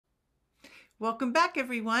Welcome back,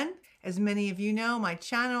 everyone. As many of you know, my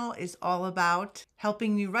channel is all about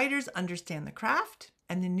helping new writers understand the craft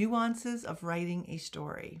and the nuances of writing a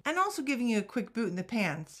story, and also giving you a quick boot in the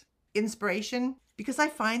pants. Inspiration, because I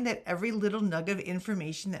find that every little nugget of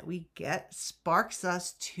information that we get sparks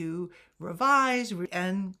us to revise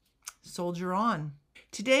and soldier on.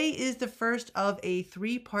 Today is the first of a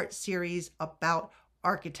 3-part series about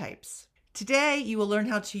archetypes. Today, you will learn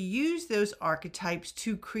how to use those archetypes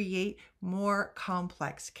to create more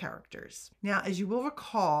complex characters. Now, as you will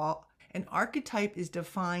recall, an archetype is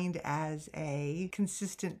defined as a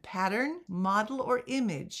consistent pattern, model, or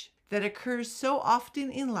image that occurs so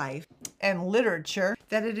often in life and literature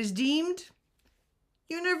that it is deemed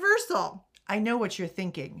universal. I know what you're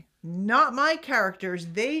thinking. Not my characters.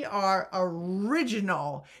 They are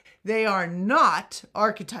original. They are not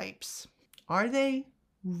archetypes. Are they?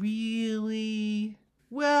 Really?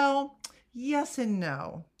 Well, yes and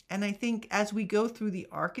no. And I think as we go through the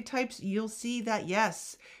archetypes, you'll see that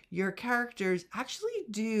yes, your characters actually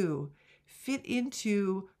do fit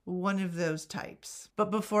into one of those types.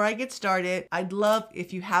 But before I get started, I'd love,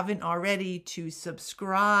 if you haven't already, to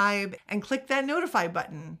subscribe and click that notify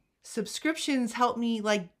button. Subscriptions help me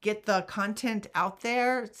get the content out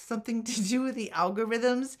there. It's something to do with the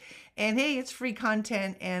algorithms. And hey, it's free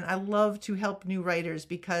content, and I love to help new writers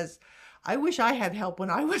because I wish I had help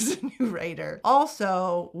when I was a new writer.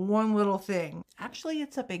 Also, one little thing. Actually,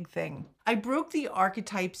 it's a big thing. I broke the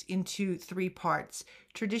archetypes into 3 parts.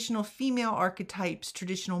 Traditional female archetypes,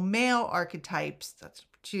 traditional male archetypes, that's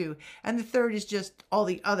 2, and the 3rd is just all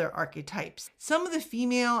the other archetypes. Some of the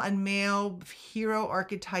female and male hero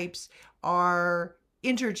archetypes are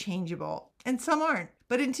interchangeable, and some aren't.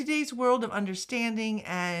 But in today's world of understanding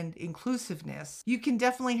and inclusiveness, you can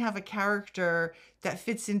definitely have a character that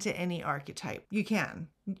fits into any archetype. You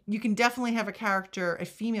can definitely have a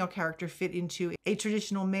female character fit into a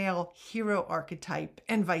traditional male hero archetype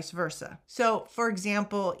and vice versa. So for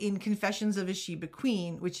example, in Confessions of a Sheba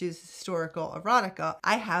Queen, which is historical erotica,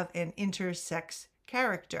 I have an intersex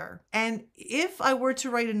character. And if I were to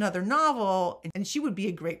write another novel, and she would be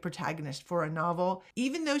a great protagonist for a novel,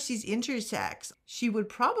 even though she's intersex, she would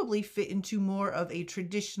probably fit into more of a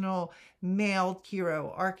traditional male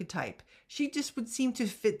hero archetype. She just would seem to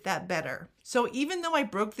fit that better. So even though I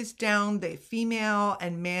broke this down, the female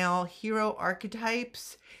and male hero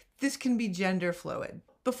archetypes, this can be gender fluid.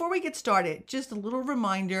 Before we get started, just a little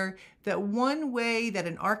reminder that one way that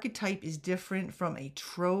an archetype is different from a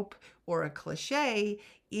trope or a cliche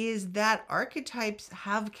is that archetypes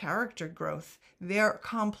have character growth. They're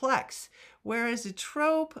complex, whereas a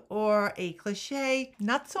trope or a cliche,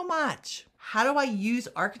 not so much. How do I use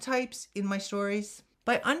archetypes in my stories?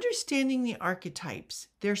 By understanding the archetypes,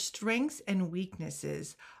 their strengths and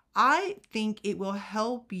weaknesses, I think it will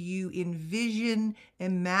help you envision,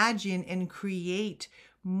 imagine, and create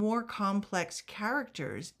more complex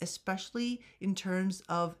characters, especially in terms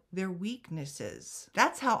of their weaknesses.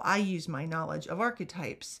 That's how I use my knowledge of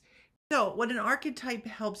archetypes. So what an archetype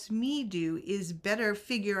helps me do is better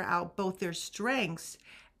figure out both their strengths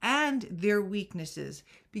and their weaknesses,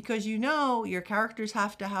 because your characters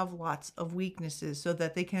have to have lots of weaknesses so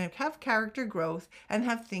that they can have character growth and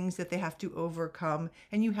have things that they have to overcome,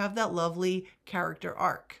 and you have that lovely character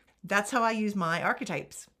arc. That's how I use my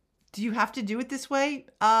archetypes. Do you have to do it this way?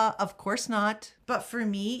 Of course not. But for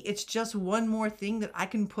me, it's just one more thing that I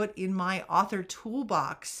can put in my author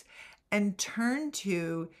toolbox and turn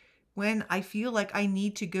to when I feel like I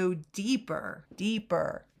need to go deeper,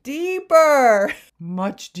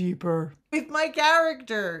 much deeper with my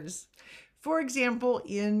characters. For example,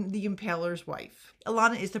 in The Impaler's Wife,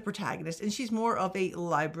 Alana is the protagonist, and she's more of a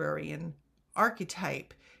librarian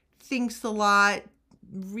archetype. Thinks a lot,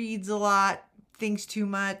 reads a lot, thinks too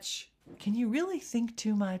much. Can you really think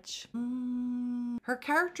too much? Her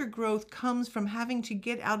character growth comes from having to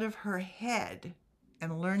get out of her head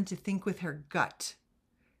and learn to think with her gut,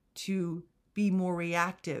 to be more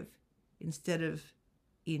reactive instead of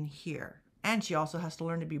in here. And she also has to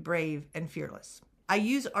learn to be brave and fearless. I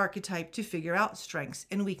use archetype to figure out strengths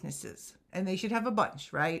and weaknesses, and they should have a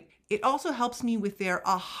bunch, right? It also helps me with their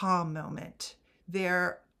aha moment,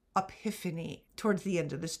 their epiphany towards the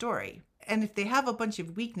end of the story. And if they have a bunch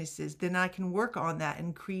of weaknesses, then I can work on that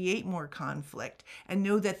and create more conflict and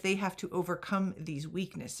know that they have to overcome these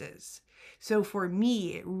weaknesses. So for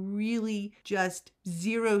me, it really just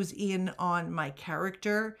zeroes in on my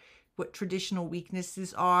character, what traditional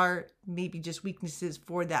weaknesses are, maybe just weaknesses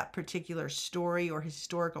for that particular story or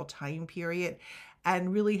historical time period,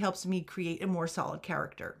 and really helps me create a more solid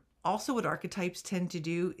character. Also, what archetypes tend to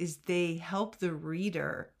do is they help the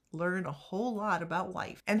reader learn a whole lot about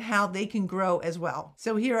life and how they can grow as well.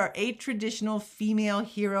 So here are 8 traditional female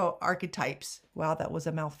hero archetypes. Wow, that was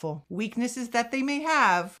a mouthful. Weaknesses that they may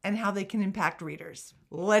have and how they can impact readers.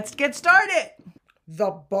 Let's get started.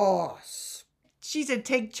 The boss. She's a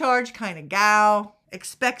take charge kind of gal.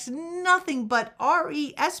 Expects nothing but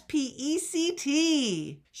respect.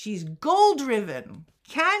 She's goal driven,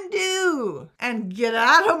 can do, and get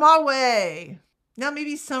out of my way. Now,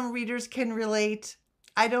 maybe some readers can relate.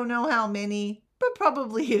 I don't know how many, but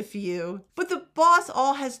probably a few. But the boss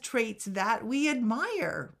all has traits that we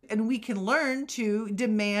admire, and we can learn to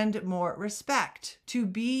demand more respect, to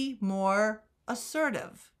be more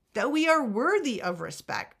assertive, that we are worthy of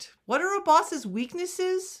respect. What are a boss's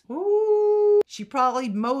weaknesses? Ooh, she probably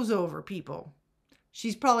mows over people.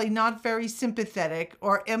 She's probably not very sympathetic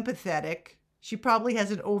or empathetic. She probably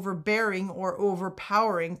has an overbearing or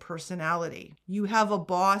overpowering personality. You have a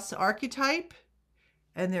boss archetype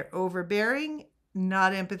and they're overbearing,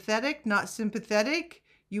 not empathetic, not sympathetic.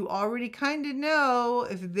 You already kind of know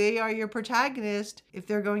if they are your protagonist, if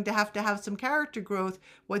they're going to have some character growth,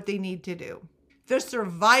 what they need to do. The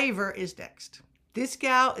survivor is next. This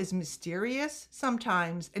gal is mysterious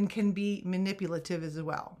sometimes and can be manipulative as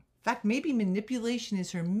well. In fact, maybe manipulation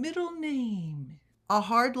is her middle name. A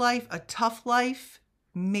hard life, a tough life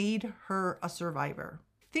made her a survivor.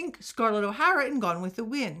 Think Scarlett O'Hara in Gone with the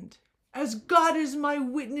Wind. As God is my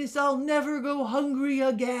witness, I'll never go hungry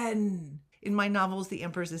again. In my novels, The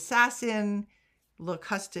Emperor's Assassin,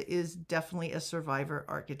 Locusta is definitely a survivor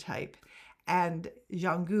archetype. And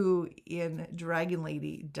Jiang Gu in Dragon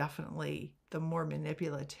Lady, definitely the more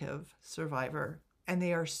manipulative survivor. And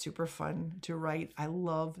they are super fun to write. I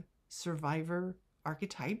love survivor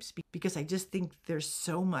archetypes because I just think there's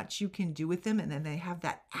so much you can do with them, and then they have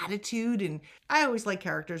that attitude, and I always like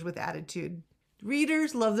characters with attitude.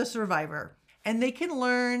 Readers love the survivor, and they can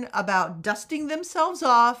learn about dusting themselves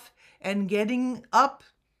off and getting up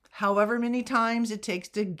however many times it takes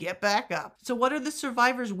to get back up. So what are the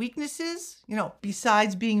survivor's weaknesses?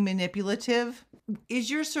 Besides being manipulative,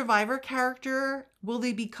 is your survivor character, will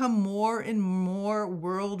they become more and more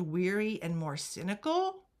world weary and more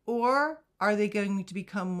cynical? Or are they going to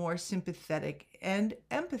become more sympathetic and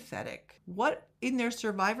empathetic? What in their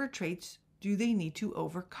survivor traits do they need to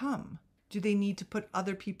overcome? Do they need to put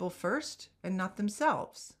other people first and not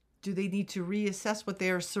themselves? Do they need to reassess what they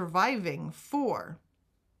are surviving for?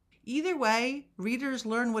 Either way, readers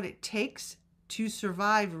learn what it takes to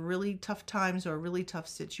survive really tough times or really tough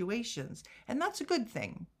situations. And that's a good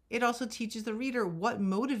thing. It also teaches the reader what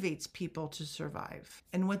motivates people to survive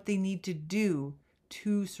and what they need to do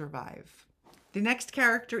to survive. The next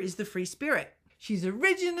character is the free spirit. She's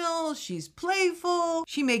original, she's playful,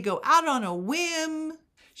 she may go out on a whim,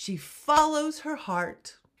 she follows her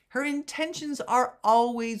heart. Her intentions are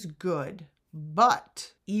always good,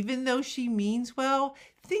 but even though she means well,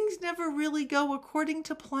 things never really go according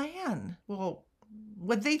to plan. Well,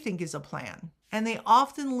 what they think is a plan. And they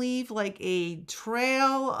often leave like a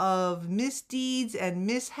trail of misdeeds and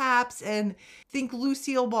mishaps. And think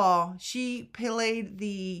Lucille Ball. She played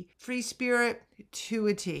the free spirit to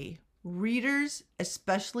a T. Readers,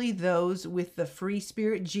 especially those with the free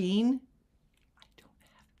spirit gene, I don't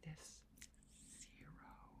have this, 0.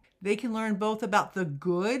 They can learn both about the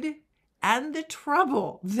good and the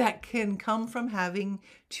trouble that can come from having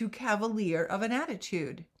too cavalier of an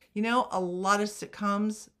attitude. A lot of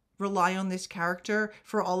sitcoms rely on this character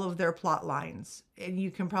for all of their plot lines, and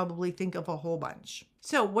you can probably think of a whole bunch.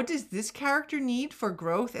 So what does this character need for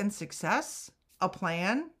growth and success? A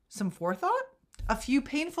plan? Some forethought? A few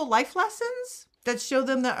painful life lessons that show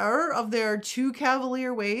them the error of their too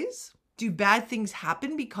cavalier ways? Do bad things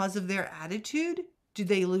happen because of their attitude? Do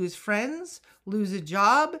they lose friends, lose a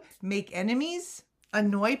job, make enemies,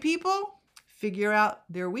 annoy people? Figure out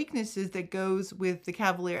their weaknesses that goes with the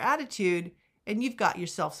cavalier attitude, and you've got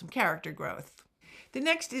yourself some character growth. The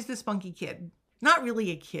next is the spunky kid. Not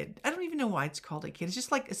really a kid. I don't even know why it's called a kid. It's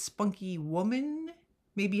just like a spunky woman,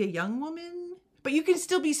 maybe a young woman. But you can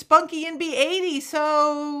still be spunky and be 80,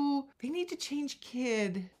 so they need to change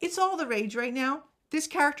kid. It's all the rage right now. This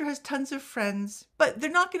character has tons of friends, but they're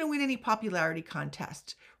not going to win any popularity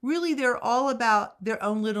contest. Really, they're all about their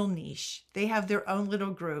own little niche. They have their own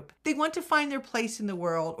little group. They want to find their place in the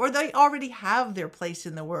world, or they already have their place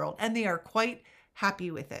in the world, and they are quite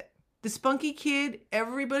happy with it. The spunky kid,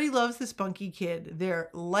 everybody loves the spunky kid. They're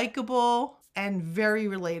likable and very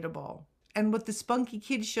relatable. And what the spunky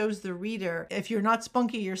kid shows the reader, if you're not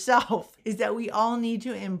spunky yourself, is that we all need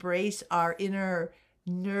to embrace our inner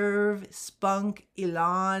nerve, spunk,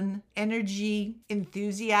 elan, energy,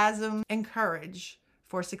 enthusiasm, and courage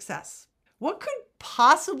for success. What could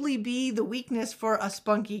possibly be the weakness for a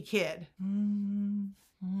spunky kid?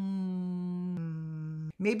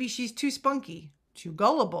 Maybe she's too spunky, too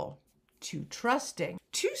gullible, too trusting,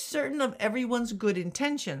 too certain of everyone's good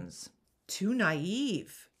intentions, too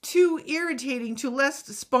naive, too irritating to less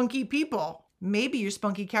spunky people. Maybe your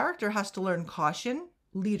spunky character has to learn caution,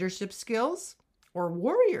 leadership skills, or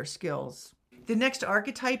warrior skills. The next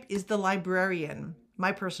archetype is the librarian,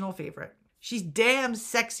 my personal favorite. She's damn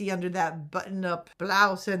sexy under that button-up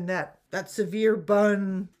blouse and that severe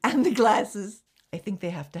bun and the glasses. I think they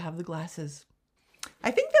have to have the glasses.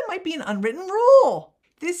 I think that might be an unwritten rule.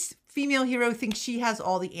 This female hero thinks she has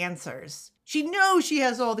all the answers. She knows she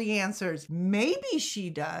has all the answers. Maybe she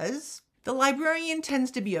does. The librarian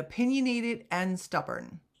tends to be opinionated and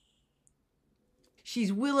stubborn.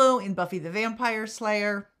 She's Willow in Buffy the Vampire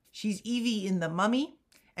Slayer. She's Evie in The Mummy.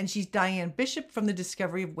 And she's Diane Bishop from The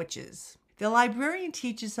Discovery of Witches. The librarian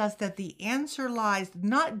teaches us that the answer lies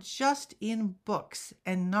not just in books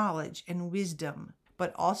and knowledge and wisdom,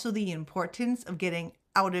 but also the importance of getting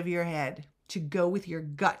out of your head, to go with your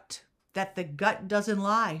gut, that the gut doesn't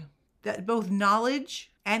lie, that both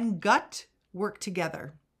knowledge and gut work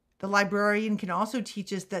together. The librarian can also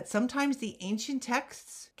teach us that sometimes the ancient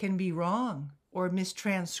texts can be wrong or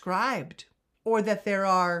mistranscribed, or that there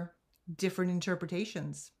are different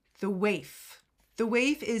interpretations. The Waif. The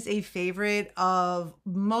Waif is a favorite of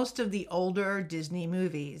most of the older Disney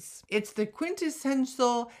movies. It's the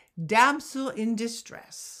quintessential damsel in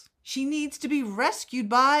distress. She needs to be rescued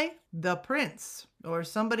by the prince or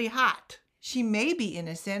somebody hot. She may be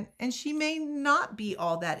innocent and she may not be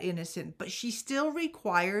all that innocent, but she still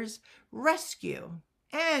requires rescue.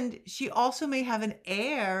 And she also may have an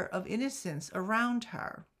air of innocence around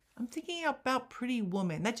her. I'm thinking about Pretty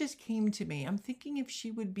Woman. That just came to me. I'm thinking if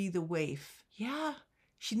she would be the waif. Yeah,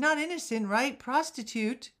 she's not innocent, right?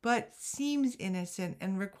 Prostitute, but seems innocent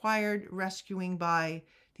and required rescuing by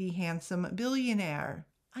the handsome billionaire.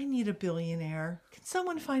 I need a billionaire. Can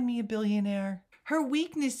someone find me a billionaire? Her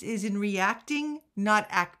weakness is in reacting, not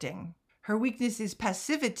acting. Her weakness is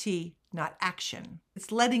passivity, not action.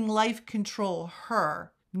 It's letting life control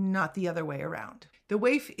her, not the other way around. The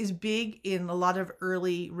waif is big in a lot of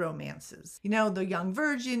early romances. You know, the young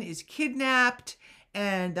virgin is kidnapped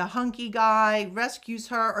and the hunky guy rescues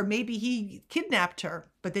her, or maybe he kidnapped her,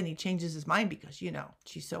 but then he changes his mind because, you know,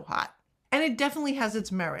 she's so hot. And it definitely has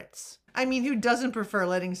its merits. I mean, who doesn't prefer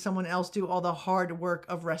letting someone else do all the hard work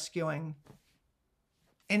of rescuing?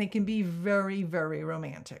 And it can be very, very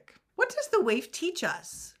romantic. What does the waif teach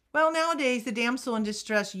us? Well, nowadays, the damsel in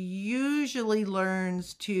distress usually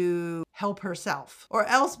learns to help herself, or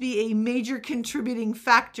else be a major contributing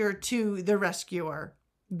factor to the rescuer,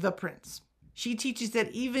 the prince. She teaches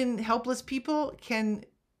that even helpless people can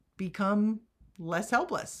become less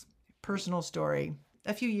helpless. Personal story.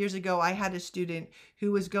 A few years ago, I had a student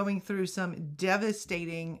who was going through some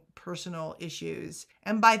devastating personal issues.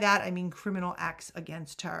 And by that, I mean criminal acts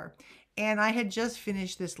against her. And I had just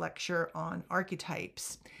finished this lecture on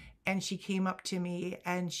archetypes. And she came up to me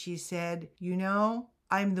and she said, you know,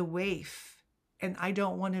 I'm the waif and I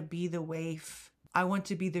don't want to be the waif. I want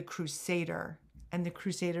to be the crusader, and the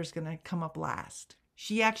crusader's going to come up last.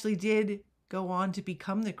 She actually did go on to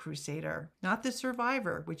become the crusader, not the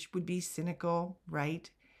survivor, which would be cynical, right?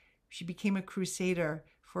 She became a crusader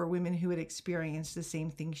for women who had experienced the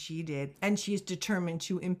same thing she did. And she is determined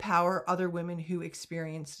to empower other women who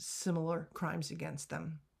experienced similar crimes against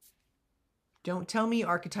them. Don't tell me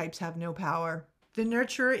archetypes have no power. The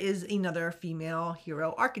nurturer is another female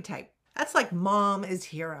hero archetype. That's like mom is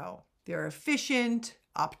hero. They're efficient,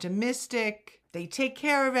 optimistic, they take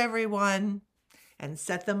care of everyone and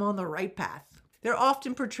set them on the right path. They're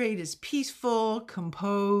often portrayed as peaceful,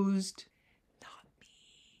 composed. Not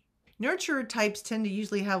me. Nurturer types tend to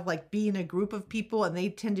usually have be in a group of people, and they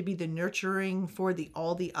tend to be the nurturing for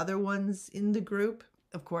all the other ones in the group.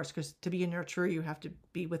 Of course, because to be a nurturer, you have to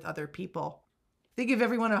be with other people. They give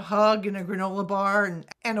everyone a hug and a granola bar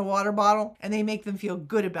and a water bottle, and they make them feel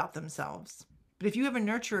good about themselves. But if you have a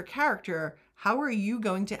nurturer character, how are you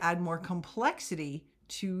going to add more complexity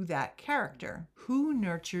to that character? Who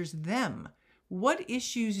nurtures them? What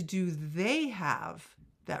issues do they have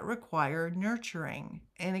that require nurturing?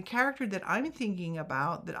 And a character that I'm thinking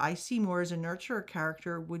about that I see more as a nurturer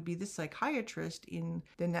character would be the psychiatrist in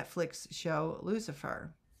the Netflix show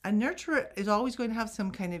Lucifer. A nurturer is always going to have some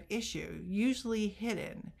kind of issue, usually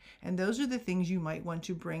hidden. And those are the things you might want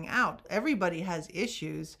to bring out. Everybody has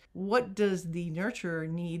issues. What does the nurturer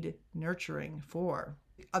need nurturing for?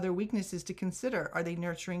 other weaknesses to consider. Are they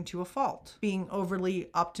nurturing to a fault? Being overly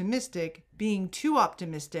optimistic, being too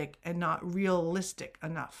optimistic, and not realistic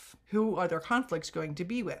enough. Who are their conflicts going to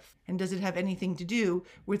be with? And does it have anything to do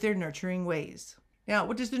with their nurturing ways? Now,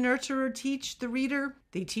 what does the nurturer teach the reader?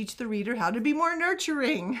 They teach the reader how to be more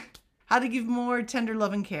nurturing, how to give more tender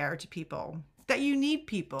love and care to people, that you need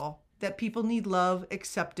people, that people need love,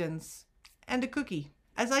 acceptance, and a cookie.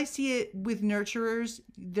 As I see it with nurturers,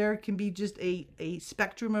 there can be just a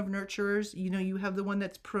spectrum of nurturers. You know, you have the one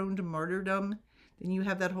that's prone to martyrdom, then you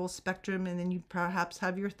have that whole spectrum, and then you perhaps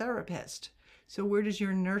have your therapist. So where does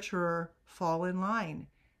your nurturer fall in line?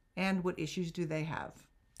 And what issues do they have?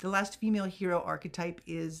 The last female hero archetype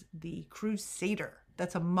is the crusader.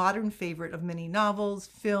 That's a modern favorite of many novels,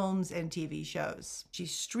 films, and TV shows.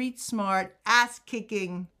 She's street smart,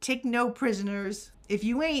 ass-kicking, take no prisoners. If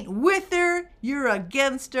you ain't with her, you're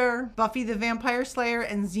against her. Buffy the Vampire Slayer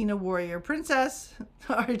and Xena Warrior Princess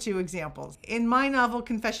are two examples. In my novel,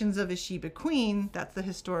 Confessions of a Sheba Queen, that's the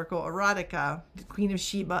historical erotica, the Queen of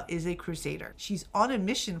Sheba is a crusader. She's on a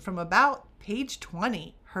mission from about page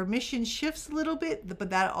 20. Her mission shifts a little bit, but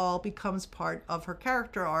that all becomes part of her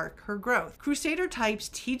character arc, her growth. Crusader types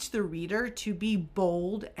teach the reader to be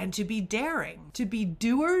bold and to be daring, to be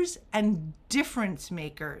doers and difference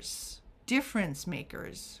makers. Difference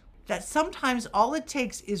makers. That sometimes all it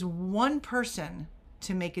takes is one person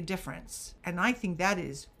to make a difference. And I think that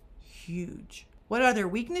is huge. What are their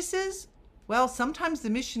weaknesses? Well, sometimes the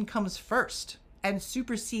mission comes first and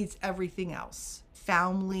supersedes everything else.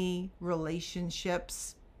 Family,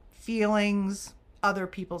 relationships, feelings, other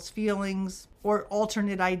people's feelings, or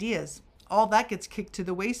alternate ideas. All that gets kicked to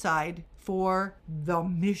the wayside for the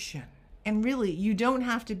mission. And really, you don't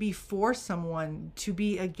have to be for someone to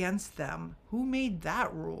be against them. Who made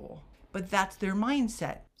that rule? But that's their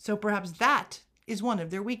mindset. So perhaps that is one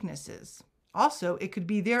of their weaknesses. Also, it could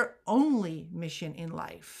be their only mission in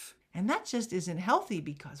life. And that just isn't healthy,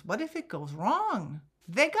 because what if it goes wrong?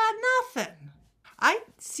 They got nothing. I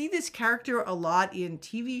see this character a lot in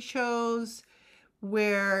TV shows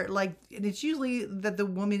where, like, and it's usually that the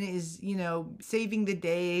woman is, you know, saving the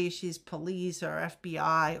day. She's police or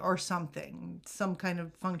FBI or something, some kind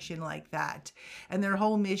of function like that. And their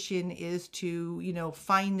whole mission is to, you know,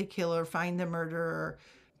 find the killer, find the murderer,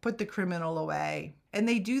 put the criminal away. And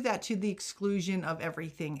they do that to the exclusion of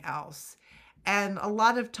everything else. And a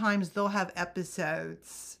lot of times they'll have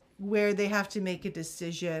episodes where they have to make a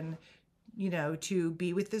decision, you know, to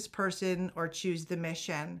be with this person or choose the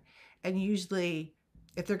mission. And usually,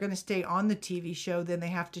 if they're going to stay on the TV show, then they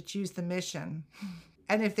have to choose the mission.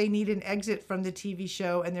 And if they need an exit from the TV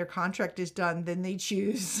show and their contract is done, then they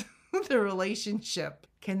choose the relationship.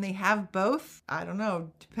 Can they have both? I don't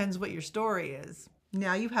know. Depends what your story is.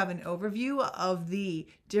 Now you have an overview of the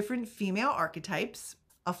different female archetypes,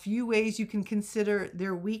 a few ways you can consider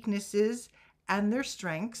their weaknesses and their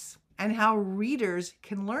strengths, and how readers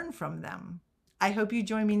can learn from them. I hope you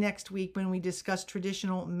join me next week when we discuss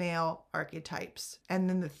traditional male archetypes. And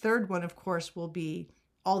then the third one, of course, will be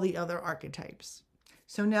all the other archetypes.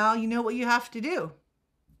 So now you know what you have to do.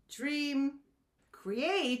 Dream,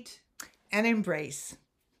 create, and embrace.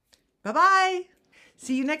 Bye-bye.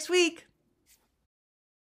 See you next week.